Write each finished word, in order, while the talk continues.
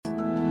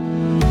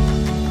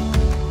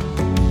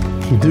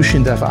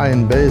Kiddushin daf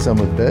ayin beis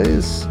amud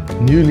beis,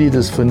 new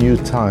leaders for new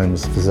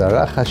times,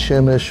 וזרח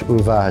השמש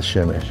ובא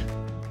השמש.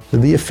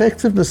 The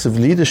effectiveness of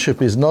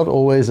leadership is not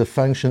always a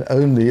function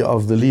only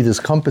of the leader's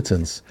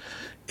competence.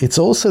 It's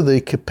also the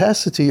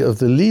capacity of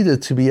the leader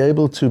to be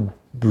able to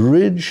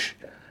bridge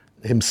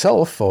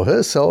himself or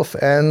herself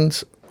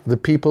and the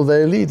people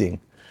they're leading.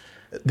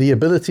 The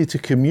ability to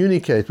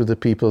communicate with the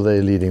people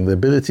they're leading, the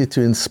ability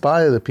to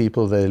inspire the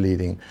people they're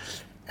leading.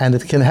 And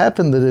it can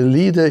happen that a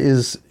leader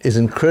is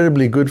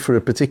incredibly good for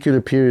a particular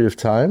period of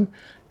time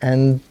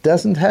and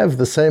doesn't have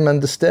the same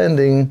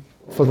understanding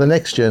for the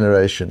next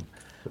generation.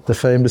 The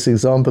famous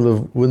example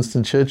of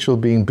Winston Churchill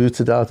being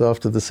booted out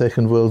after the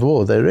Second World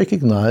War. They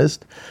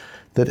recognized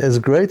that as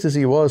great as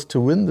he was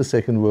to win the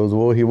Second World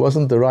War, he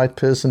wasn't the right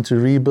person to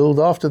rebuild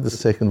after the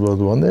Second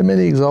World War. And there are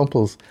many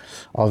examples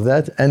of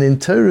that. And in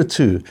Torah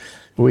too,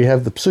 we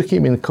have the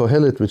psukim in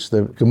Kohelet, which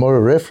the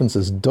Gemara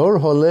references, Dor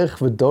holech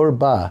v'dor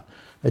ba.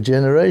 A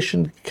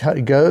generation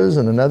goes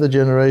and another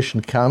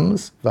generation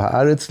comes,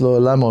 v'haaretz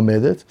lo'olam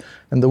omedet,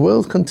 and the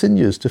world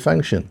continues to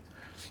function.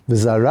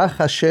 V'zarach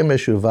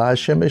hashemesh uva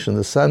hashemesh, and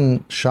the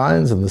sun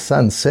shines and the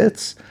sun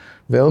sets,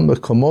 ve'el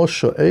mekomo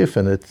sho'ef,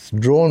 and it's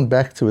drawn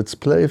back to its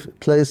place,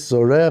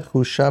 zorech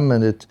husham,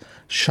 and it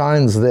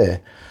shines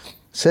there.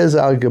 Says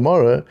our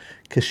Gemara,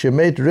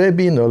 Keshemet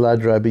Rebbe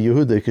nolad Rabbi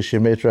Yehuda,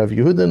 Keshemet Rav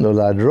Yehuda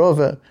nolad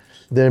Rova.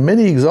 There are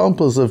many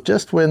examples of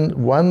just when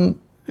one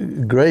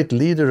great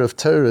leader of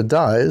Torah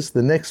dies,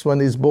 the next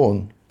one is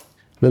born.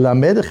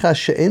 Lelamedecha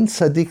she'en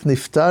tzaddik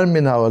niftar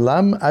min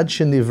ha'olam ad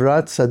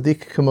shenivra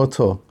tzaddik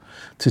k'moto.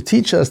 To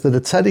teach us that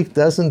a tzaddik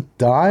doesn't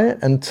die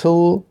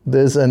until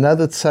there's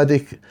another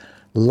tzaddik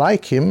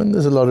like him, and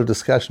there's a lot of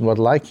discussion what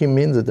like him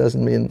means. It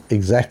doesn't mean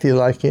exactly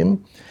like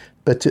him,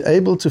 but to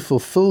able to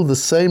fulfill the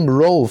same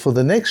role for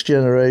the next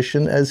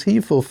generation as he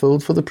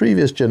fulfilled for the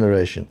previous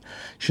generation.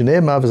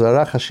 Shneimah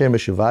v'zarach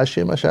hashemesh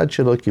v'hashemesh ad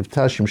shelo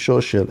kivta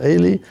shimsho shel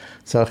Eli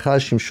tzarcha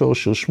shimsho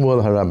shel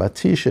Shmuel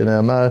haramati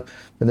shene'amar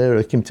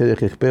v'nei Elokim terech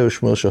yichbeu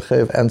Shmuel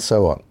shochev, and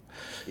so on.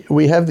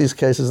 We have these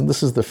cases, and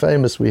this is the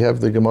famous, we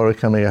have the Gemara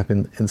coming up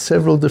in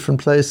several different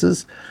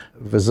places.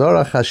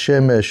 V'zarach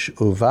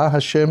hashemesh uva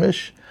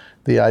hashemesh,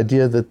 the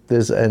idea that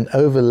there's an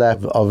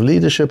overlap of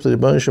leadership, that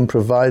Rebbeinu Shem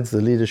provides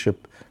the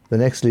leadership, the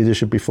next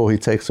leadership, before he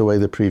takes away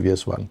the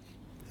previous one.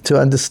 To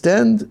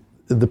understand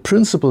the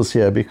principles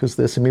here, because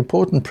there's some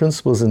important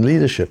principles in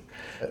leadership,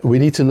 we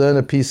need to learn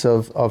a piece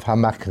of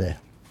Hamakneh.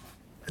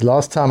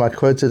 Last time I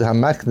quoted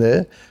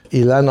Hamakneh,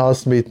 Ilan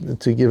asked me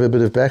to give a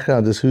bit of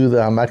background as who the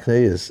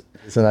Hamakneh is.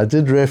 And I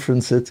did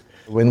reference it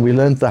when we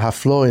learned the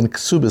Haflor in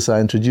Ksubis. I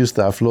introduced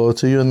the Haflor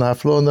to you, and the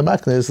Haflor and the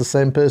Makneh is the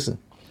same person.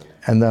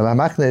 And the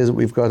Hamakneh is what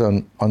we've got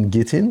on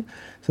Gittin.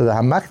 So the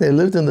Hamakneh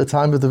lived in the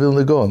time of the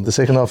Vilna Gaon, the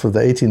second half of the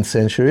 18th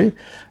century,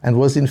 and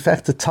was in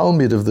fact a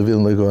Talmid of the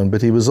Vilna Gaon,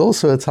 but he was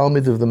also a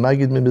Talmid of the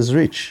Maggid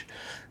Mimizrich,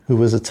 who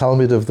was a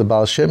Talmid of the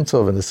Baal Shem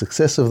Tov and a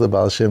successor of the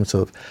Baal Shem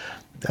Tov.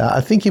 I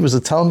think he was a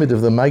Talmid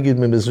of the Maggid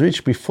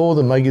Mimizrich before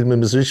the Maggid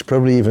Mimizrich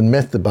probably even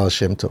met the Baal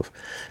Shem Tov,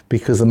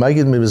 because the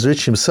Maggid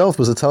Mimizrich himself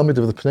was a Talmid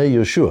of the Pnei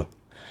Yehoshua.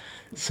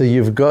 So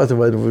you've got,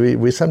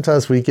 we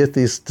sometimes get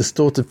these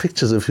distorted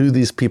pictures of who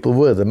these people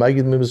were. The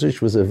Maggid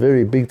Mimizrich was a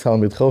very big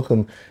Talmid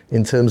Chochem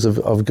in terms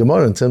of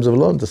Gemara, in terms of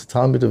law, the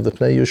Talmid of the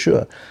Pnei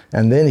Yehoshua.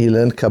 And then he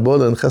learned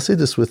Kabbalah and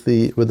Chassidus with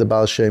the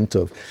Baal Shem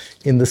Tov.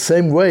 In the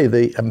same way,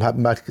 the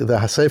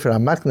Sefer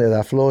HaMakneh,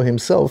 the Haflor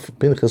himself,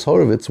 Pinchas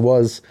Horowitz,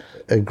 was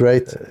a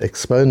great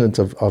exponent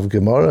of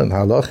Gemara and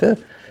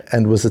Halacha,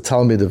 and was a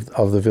Talmid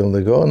of the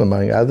Vilna Gaon,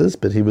 among others,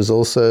 but he was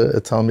also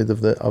a Talmid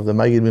of the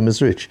Maggid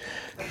Mimizrich.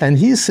 And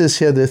he says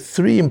here there are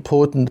three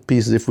important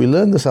pieces. If we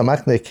learn this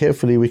Hamakneh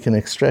carefully, we can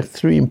extract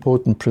three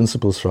important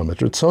principles from it.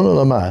 Ratzon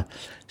Olamah,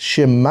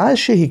 Shema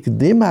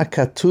shehikdim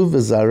hakatuv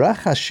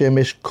v'zarach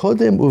hashemesh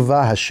kodem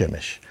uva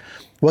hashemesh.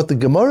 What the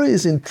Gemara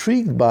is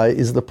intrigued by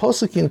is the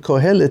Posuk in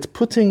Kohelet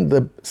putting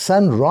the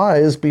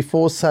sunrise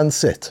before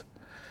sunset.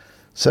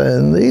 So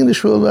in the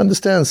English world, we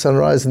understand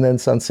sunrise and then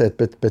sunset,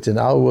 but in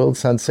our world,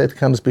 sunset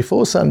comes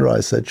before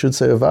sunrise. So it should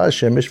say, Uva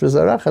Hashemesh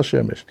v'zarach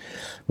Hashemesh.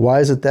 Why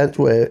is it that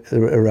way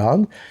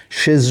around?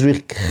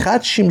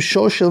 Shezrichat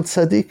shimsho shel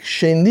tzadik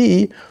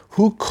sheni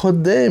hu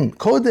kodem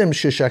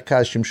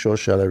sheshaka shimsho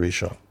shel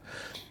harishon.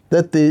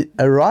 That the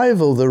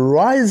arrival, the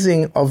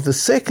rising of the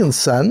second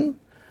sun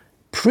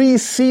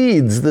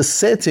precedes the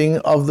setting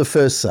of the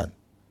first sun.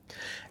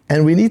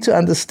 And we need to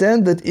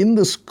understand that in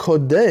this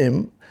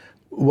kodem,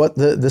 what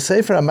the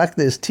Sefer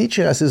HaMakneh is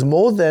teaching us is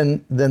more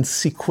than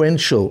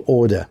sequential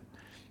order,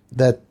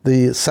 that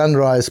the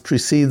sunrise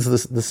precedes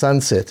the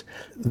sunset.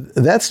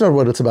 That's not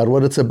what it's about.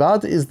 What it's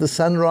about is the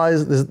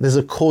sunrise. There's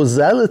a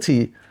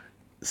causality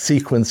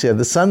sequence here.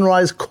 The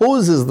sunrise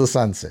causes the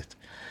sunset.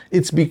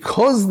 It's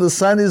because the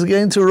sun is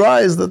going to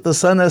rise that the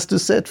sun has to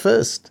set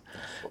first.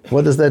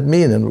 What does that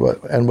mean, and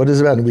what is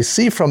it about? And we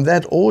see from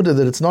that order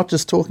that it's not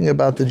just talking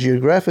about the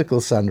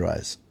geographical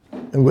sunrise.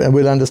 And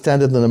we'll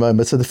understand it in a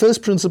moment. So the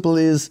first principle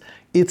is,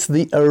 it's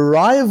the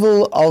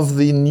arrival of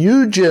the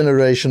new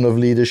generation of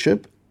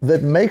leadership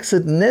that makes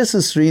it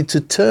necessary to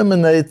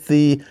terminate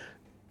the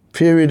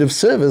period of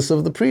service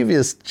of the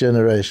previous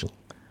generation.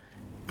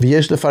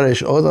 ויש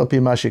לפרש עוד על פי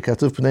מה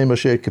שכתוב פני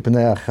משה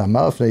כפני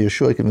החמה, פני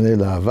יהושע כפני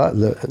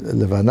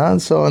לבנן,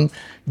 so on.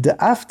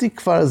 דאפתי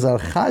כבר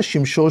זרח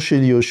שמשו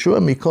של יהושע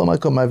מכל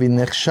מקום אבי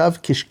נחשב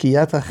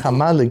כשקיעת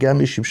החמה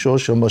לגמרי שמשו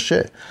של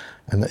משה.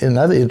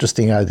 Another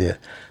interesting idea,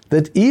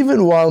 that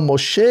even while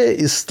Moshe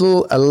is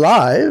still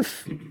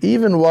alive,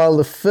 even while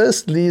the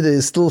first leader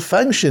is still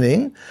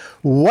functioning,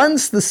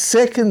 once the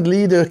second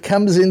leader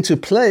comes into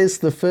place,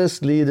 the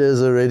first leader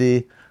is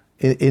already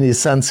in his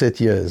sunset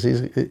years.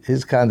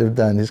 He's kind of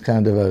done, he's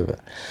kind of over.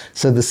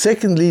 So the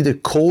second leader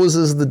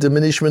causes the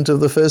diminishment of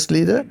the first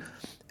leader,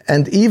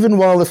 and even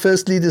while the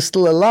first leader is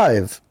still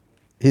alive,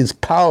 his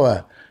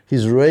power,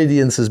 his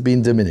radiance has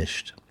been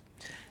diminished.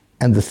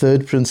 And the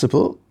third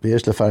principle,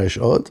 ויש לפרש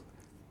עוד,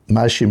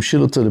 מה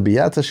שהמשיל אותו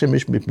לביאת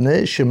השמש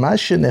מפני שמה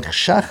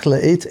שנחשך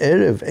לעת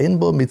ערב אין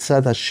בו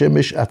מצד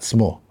השמש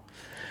עצמו.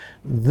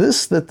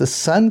 This, that the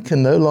sun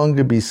can no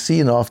longer be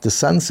seen after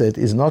sunset,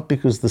 is not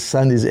because the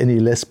sun is any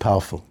less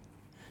powerful.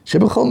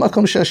 שבכל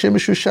מקום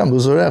שהשמש הוא שם,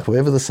 וזרח,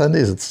 wherever the sun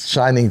is, it's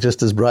shining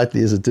just as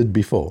brightly as it did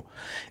before.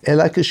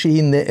 אלא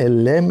כשהיא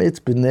נעלמת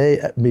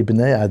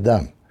מבני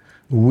אדם,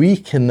 we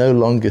can no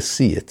longer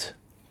see it.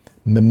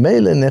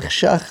 ממילא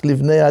נחשך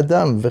לבני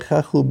אדם,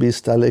 וכך הוא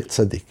בהסתלק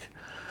צדיק.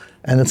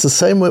 And it's the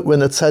same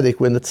when a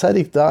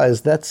tzaddik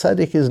dies, that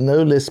tzaddik is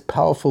no less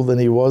powerful than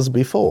he was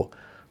before.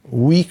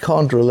 We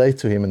can't relate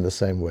to him in the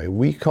same way.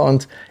 We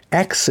can't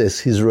access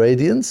his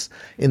radiance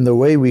in the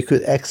way we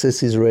could access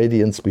his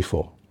radiance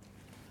before.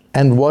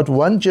 And what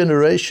one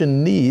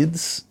generation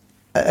needs,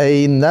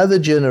 another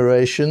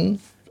generation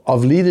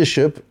of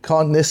leadership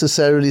can't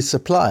necessarily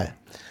supply.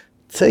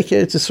 Take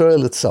Eretz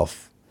Israel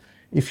itself.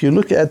 If you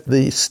look at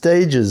the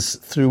stages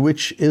through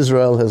which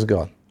Israel has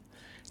gone,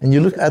 and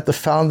you look at the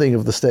founding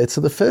of the state, so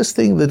the first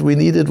thing that we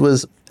needed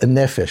was a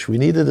nefesh. We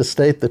needed a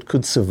state that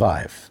could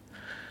survive.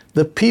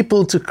 The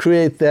people to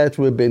create that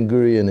were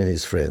Ben-Gurion and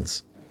his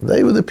friends.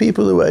 They were the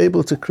people who were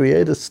able to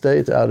create a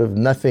state out of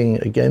nothing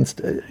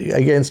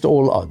against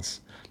all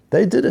odds.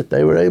 They did it.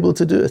 They were able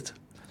to do it.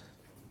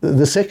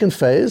 The second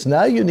phase,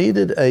 now you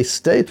needed a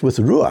state with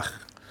ruach,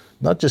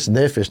 not just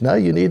nefesh. Now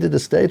you needed a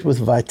state with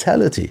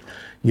vitality.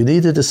 You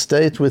needed a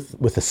state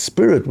with a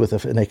spirit, with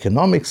an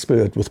economic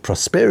spirit, with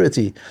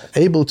prosperity,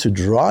 able to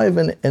drive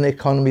an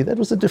economy. That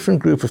was a different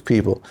group of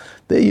people.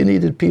 There you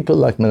needed people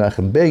like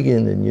Menachem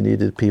Begin, and you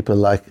needed people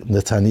like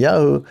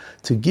Netanyahu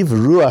to give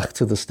ruach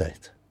to the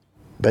state.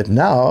 But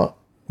now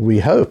we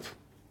hope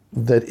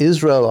that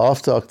Israel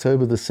after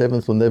October the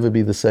 7th will never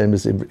be the same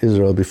as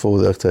Israel before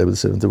the October the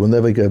 7th. It will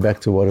never go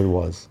back to what it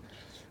was,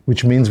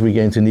 which means we're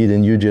going to need a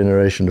new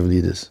generation of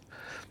leaders.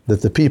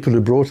 That the people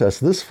who brought us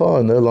this far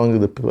are no longer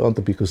the people,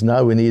 because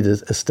now we need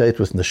a state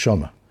with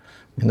neshama.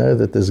 You know,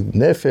 that there's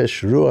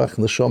nefesh, ruach,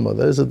 neshama.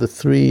 Those are the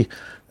three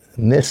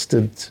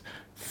nested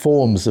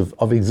forms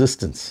of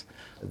existence.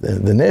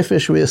 The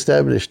nefesh we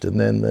established, and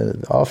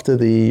then after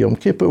the Yom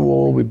Kippur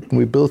War,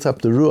 we built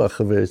up the ruach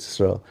of Eretz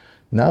Israel.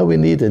 Now we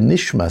need a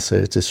nishmas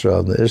Eretz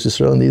Israel. Eretz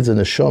Israel needs a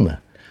neshama,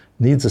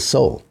 needs a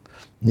soul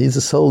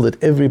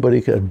that everybody,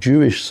 a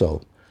Jewish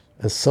soul,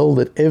 a soul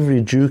that every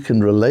Jew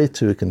can relate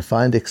to, can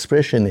find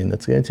expression in.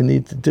 It's going to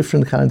need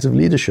different kinds of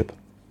leadership.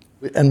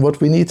 And what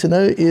we need to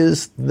know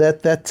is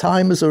that that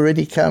time has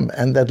already come,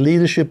 and that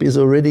leadership is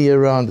already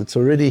around, it's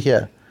already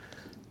here.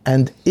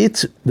 And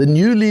the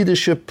new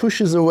leadership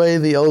pushes away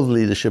the old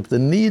leadership. The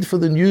need for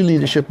the new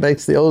leadership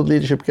makes the old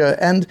leadership go.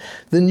 And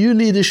the new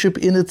leadership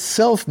in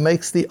itself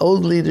makes the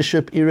old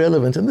leadership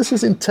irrelevant. And this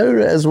is in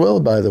Torah as well,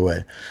 by the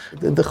way.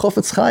 The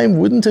Chofetz Chaim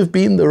wouldn't have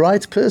been the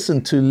right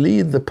person to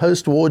lead the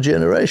post-war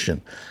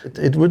generation.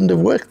 It wouldn't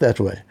have worked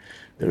that way.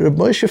 Reb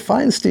Moshe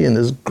Feinstein,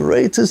 as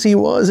great as he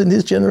was in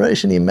his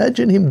generation,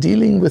 imagine him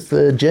dealing with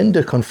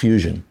gender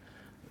confusion.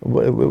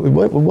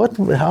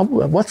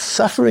 What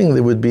suffering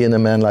there would be in a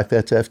man like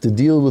that to have to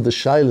deal with the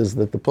shaylas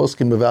that the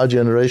poskim of our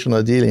generation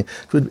are dealing.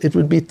 It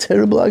would be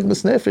terrible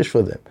agmas nefesh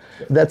for them.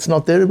 That's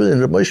not their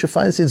ability. Reb Moshe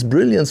Feinstein's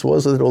brilliance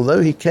was that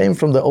although he came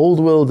from the old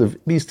world of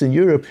Eastern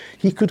Europe,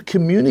 he could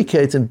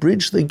communicate and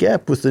bridge the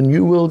gap with the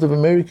new world of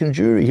American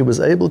Jewry. He was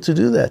able to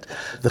do that.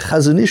 The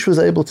Chazon Ish was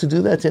able to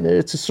do that in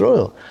Eretz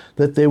Yisrael.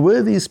 That there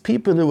were these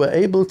people who were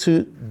able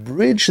to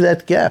bridge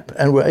that gap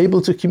and were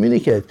able to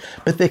communicate.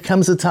 But there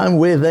comes a time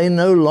where they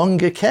no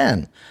longer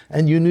can.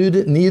 And you need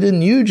a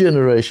new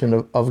generation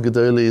of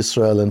Gedolei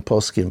Yisrael and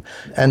Poskim.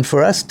 And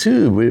for us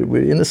too,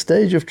 we're in a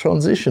stage of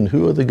transition.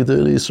 Who are the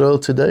Gedolei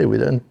Yisrael today? We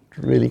don't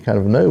really kind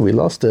of know. We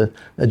lost a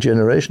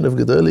generation of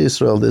Gedolei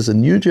Yisrael. There's a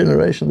new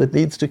generation that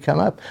needs to come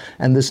up.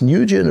 And this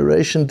new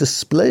generation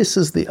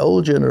displaces the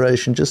old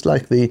generation, just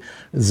like the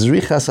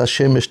Zrichas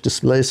HaShemesh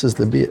displaces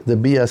the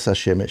Bias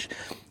HaShemesh.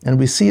 And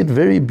we see it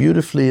very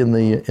beautifully in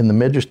the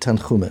Medrash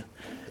Tanchuma.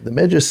 The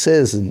Medrash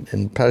says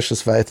in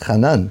Parshas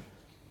Vayetchanan,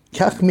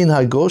 Kach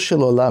minhago shel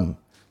olam,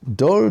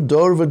 Dor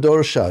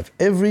v'dorshav.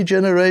 Every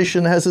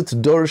generation has its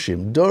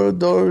dorshim. Dor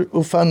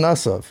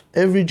ufanasav.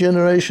 Every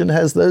generation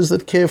has those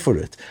that care for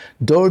it.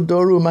 Dor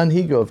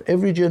umanhigov.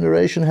 Every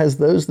generation has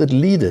those that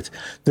lead it.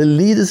 The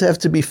leaders have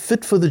to be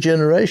fit for the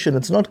generation.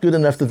 It's not good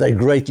enough that they're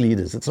great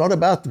leaders. It's not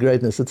about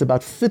greatness. It's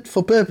about fit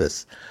for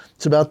purpose.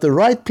 It's about the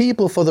right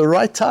people for the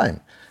right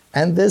time.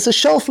 And there's a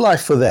shelf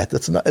life for that.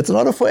 It's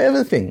not a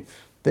forever thing.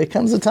 There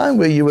comes a time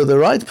where you were the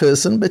right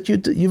person, but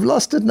you've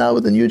lost it now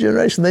with the new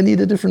generation. They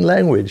need a different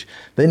language.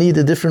 They need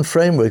a different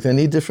framework. They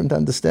need different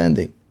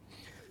understanding.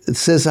 It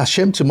says,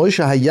 Hashem to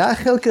Moshe, Haya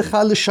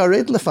chelkecha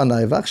l'sharet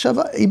lefanai,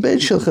 v'achshav ibed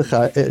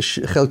chelkecha,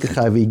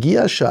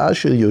 v'higia sha'a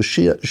shel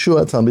Yoshua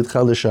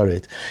talmidcha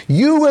l'sharet.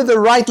 You were the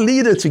right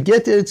leader to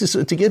get Bnei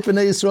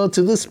Yisrael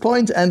to this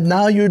point, and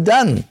now you're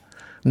done.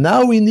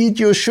 Now we need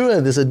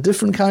Yoshua. There's a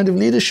different kind of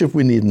leadership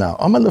we need now.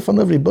 Amar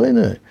lefanav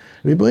Ribono,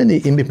 im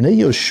mipnei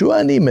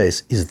Yoshua ani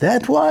mes. Is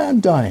that why I'm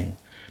dying?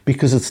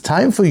 Because it's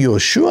time for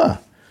Yoshua.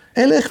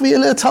 Elech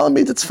v'eleh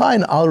talmid, it's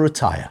fine, I'll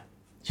retire.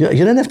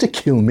 You don't have to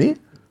kill me.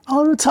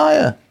 I'll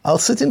retire. I'll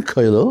sit in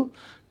Koilel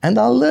and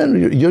I'll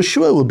learn.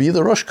 Yoshua will be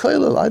the Rosh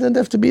Koilel. I don't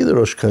have to be the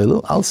Rosh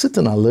Koilel. I'll sit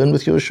and I'll learn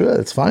with Yoshua.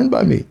 It's fine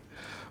by me.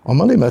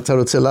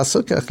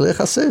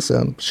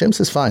 Shem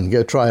says, fine,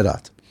 go try it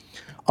out.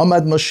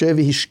 Amad Moshe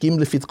v'hishkim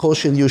lefitcho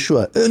shel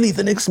Yoshua. Early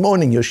the next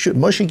morning,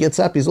 Moshe gets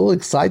up, he's all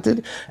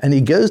excited, and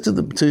he goes to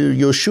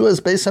Yoshua's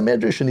Beis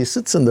HaMedrash, and he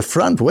sits in the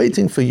front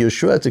waiting for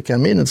Yoshua to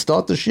come in and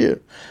start the shir.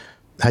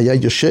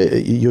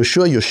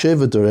 Yoshua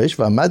Yoshev v'doresh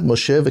v'amad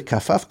Moshe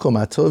v'kafaf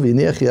komato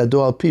v'iniach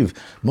yado al piv.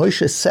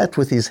 Moshe sat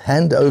with his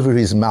hand over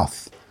his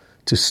mouth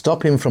to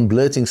stop him from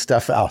blurting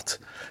stuff out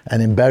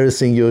and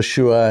embarrassing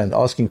Yoshua and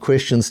asking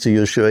questions to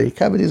Yoshua. He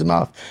covered his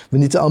mouth.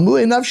 And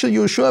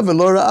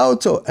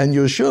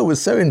Yoshua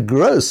was so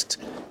engrossed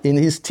in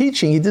his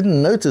teaching, he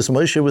didn't notice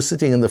Moshe was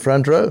sitting in the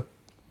front row.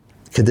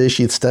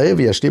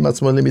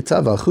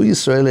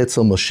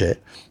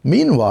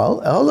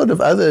 Meanwhile, a whole lot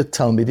of other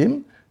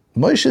Talmidim,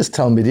 Moshe's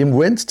Talmidim,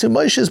 went to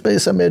Moshe's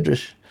Beis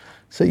HaMedrash.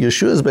 So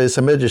Yeshua's Beis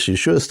HaMedrash,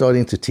 Yeshua is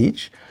starting to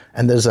teach,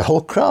 and there's a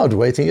whole crowd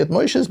waiting at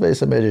Moshe's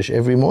Beis HaMedrash.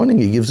 Every morning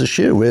he gives a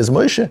shir. Where's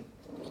Moshe?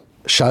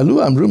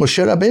 Shalu Amru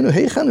Moshe Rabbeinu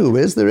Heichanu.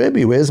 Where's the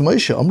Rebbe? Where's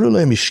Moshe? Amru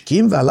lohem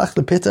ishkim v'alach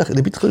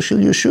lebitcho shel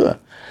Yeshua.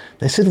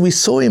 They said, we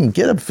saw him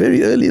get up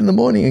very early in the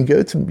morning and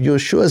go to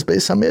Yeshua's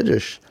Beis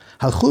HaMedrash.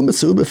 Halchu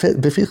mitzu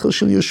b'fitcho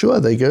shel Yeshua.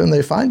 They go and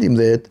they find him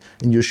there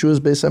in Yeshua's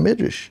Beis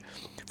HaMedrash.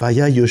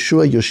 Vaya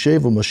Yoshua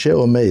Yoshev u'Moshe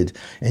Omed.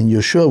 And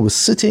Yoshua was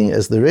sitting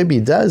as the Rebbe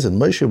does, and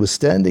Moshe was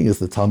standing as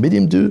the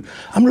Talmidim do.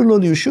 Amru lo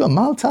Yoshua,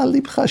 mal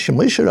ta'alipcha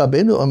sheMoshe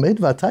Rabbeinu Omed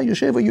v'ata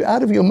Yoshev. Are you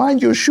out of your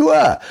mind,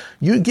 Yoshua?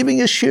 You're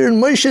giving a shir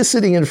and Moshe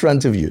sitting in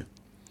front of you.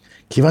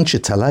 Kivan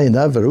she'tala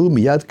einav v'ru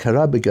miyad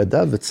kara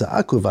begadav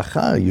v'tza'aku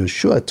v'cha.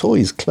 Yoshua tore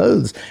his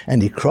clothes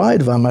and he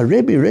cried, V'amar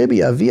Rebbe,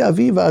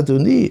 avi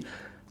v'adoni.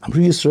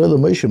 Amru Yisrael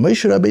Moshe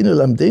Rabbeinu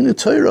lamdeinu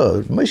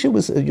Torah.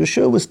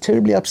 Yoshua was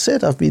terribly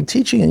upset. I've been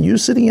teaching and you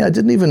sitting here, I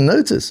didn't even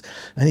notice.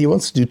 And he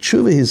wants to do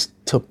tshuva. He's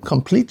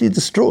completely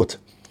distraught.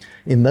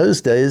 In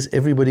those days,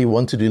 everybody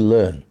wanted to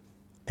learn.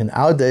 In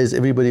our days,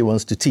 everybody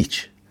wants to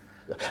teach.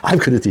 I'm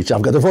going to teach.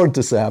 I've got a word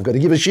to say. I've got to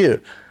give a shir.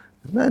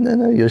 No.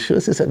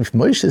 Yoshua says, if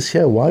Moshe is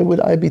here, why would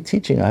I be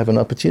teaching? I have an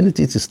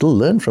opportunity to still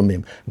learn from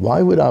him.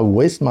 Why would I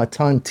waste my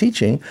time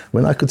teaching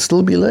when I could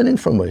still be learning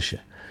from Moshe?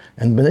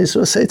 And Bnei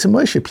Yisrael say to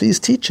Moshe, please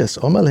teach us.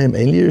 Omar lehem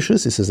ein li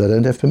reshus. He says, I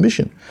don't have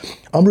permission.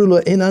 Amru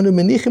lo ein anu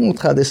menichim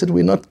utcha. They said,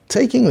 we're not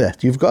taking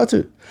that. You've got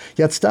to.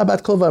 Yatzta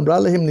bat kol v'amra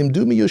lehem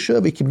nimdu mi Yoshua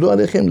v'kiblu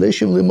alechem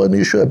leishim limod mi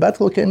Yoshua. Bat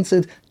kol came and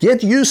said,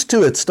 get used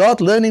to it. Start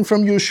learning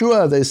from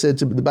Yoshua. They said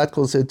to the Bat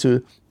kol said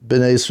to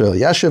Bnei Yisrael,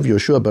 Yashav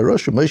Yoshua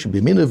barosh Moshe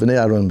b'minu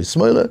v'nei Aaron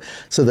b'smoila.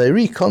 So they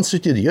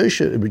reconstituted.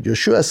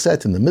 Yoshua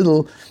sat in the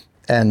middle,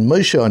 and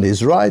Moshe on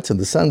his right, and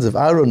the sons of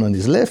Aaron on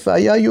his left.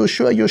 V'aya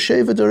Yoshua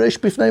Yoshev v'doresh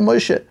b'fnei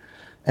Moshe.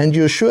 And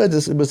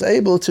Yoshua was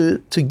able to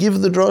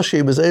give the drasha.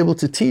 He was able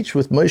to teach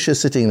with Moshe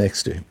sitting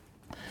next to him.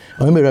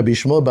 Omer Rabbi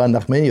Shmuel bar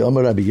Nachmani,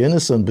 Omer Rabbi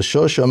Yonason,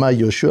 B'shor shama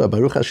Yoshua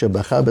Baruch Asher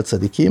Bacha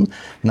B'tzadikim,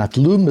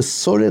 Natlu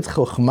Mesoret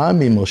Chochma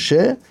mi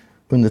Moshe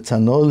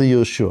u'netano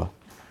liYoshua.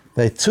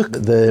 They took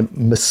the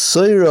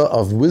Mesorah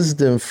of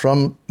wisdom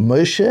from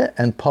Moshe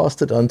and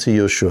passed it on to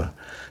Yoshua.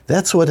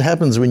 That's what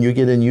happens when you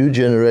get a new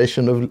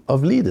generation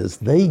of leaders.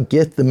 They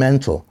get the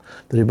mantle.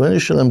 The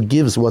Rebbeinu Shalom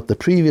gives what the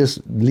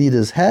previous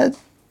leaders had.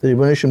 The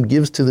Rebbeinu Shalom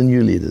gives to the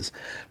new leaders.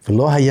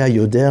 V'lo haya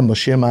yodea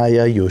Moshe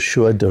ma'aya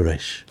Yoshua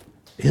doresh.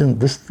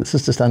 This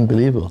is just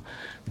unbelievable.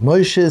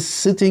 Moshe is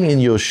sitting in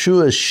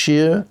Yoshua's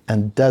shir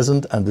and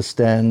doesn't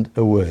understand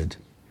a word,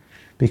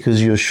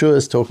 because Yoshua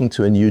is talking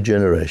to a new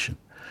generation.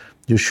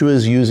 Yoshua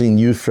is using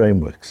new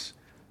frameworks.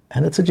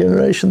 And it's a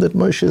generation that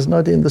Moshe is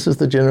not in. This is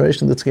the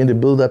generation that's going to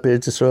build up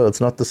Eretz Yisrael. It's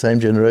not the same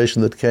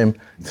generation that came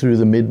through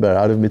the Midbar,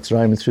 out of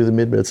Mitzrayim and through the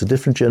Midbar. It's a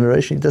different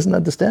generation. He doesn't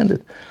understand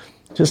it.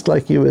 Just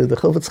like the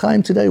Chofetz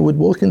Chaim today would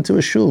walk into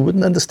a shul,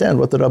 wouldn't understand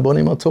what the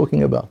Rabbonim are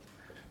talking about.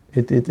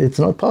 It's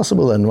not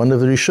possible. And one of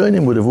the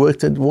Rishonim would have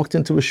walked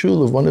into a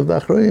shul of one of the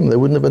Achronim. They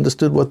wouldn't have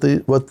understood what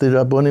the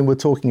Rabbonim were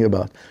talking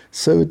about.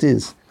 So it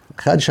is.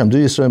 Chad Shamdu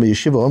Yisrael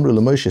Yeshiva Omru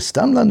LeMoshe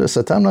Stam Lanu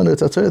Satam Lanu Et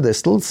HaTorah. They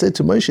still said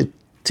to Moshe,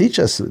 teach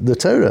us the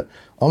Torah.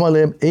 Amar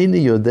Lehem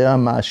Eini Yodea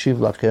Ma'ashiv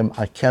Lachem.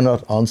 I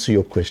cannot answer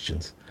your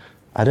questions.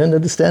 I don't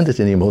understand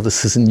it anymore.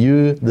 This is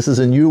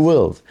a new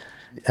world.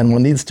 And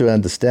one needs to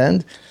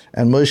understand.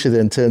 And Moshe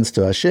then turns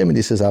to Hashem and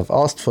he says, I've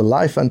asked for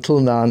life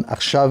until now.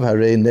 Achshav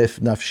harei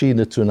nafshi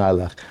netuna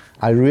lach.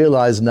 I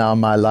realize now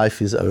my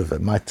life is over.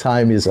 My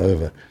time is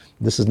over.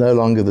 This is no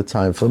longer the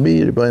time for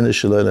me. Ribono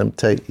shel olam,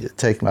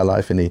 take my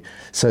life. And he,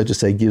 so to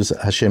say, gives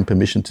Hashem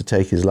permission to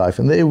take his life.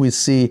 And there we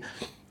see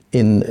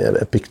in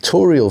a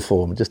pictorial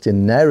form, just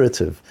in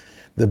narrative,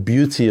 the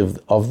beauty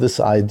of this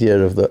idea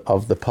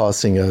of the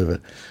passing over.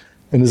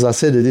 And as I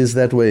said, it is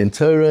that way in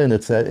Torah, and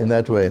it's in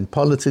that way in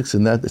politics,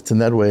 and it's in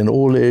that way in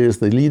all areas.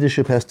 The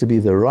leadership has to be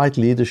the right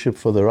leadership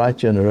for the right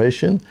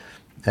generation.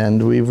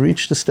 And we've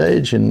reached a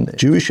stage in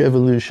Jewish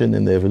evolution,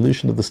 in the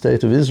evolution of the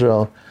state of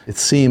Israel, it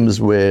seems,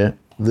 where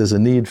there's a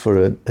need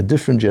for a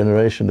different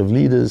generation of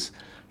leaders,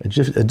 a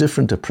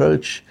different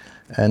approach,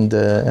 and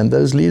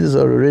those leaders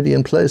are already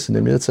in place. And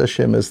Emirats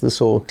Hashem, as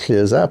this all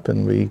clears up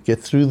and we get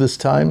through this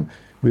time,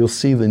 we'll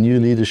see the new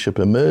leadership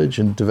emerge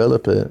and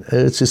develop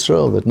Eretz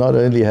Yisrael that not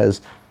only has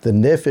the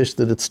nefesh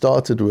that it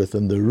started with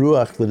and the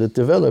ruach that it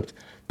developed,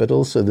 but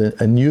also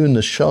a new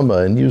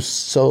neshama, a new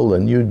soul, a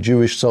new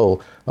Jewish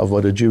soul of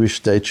what a Jewish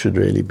state should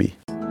really be.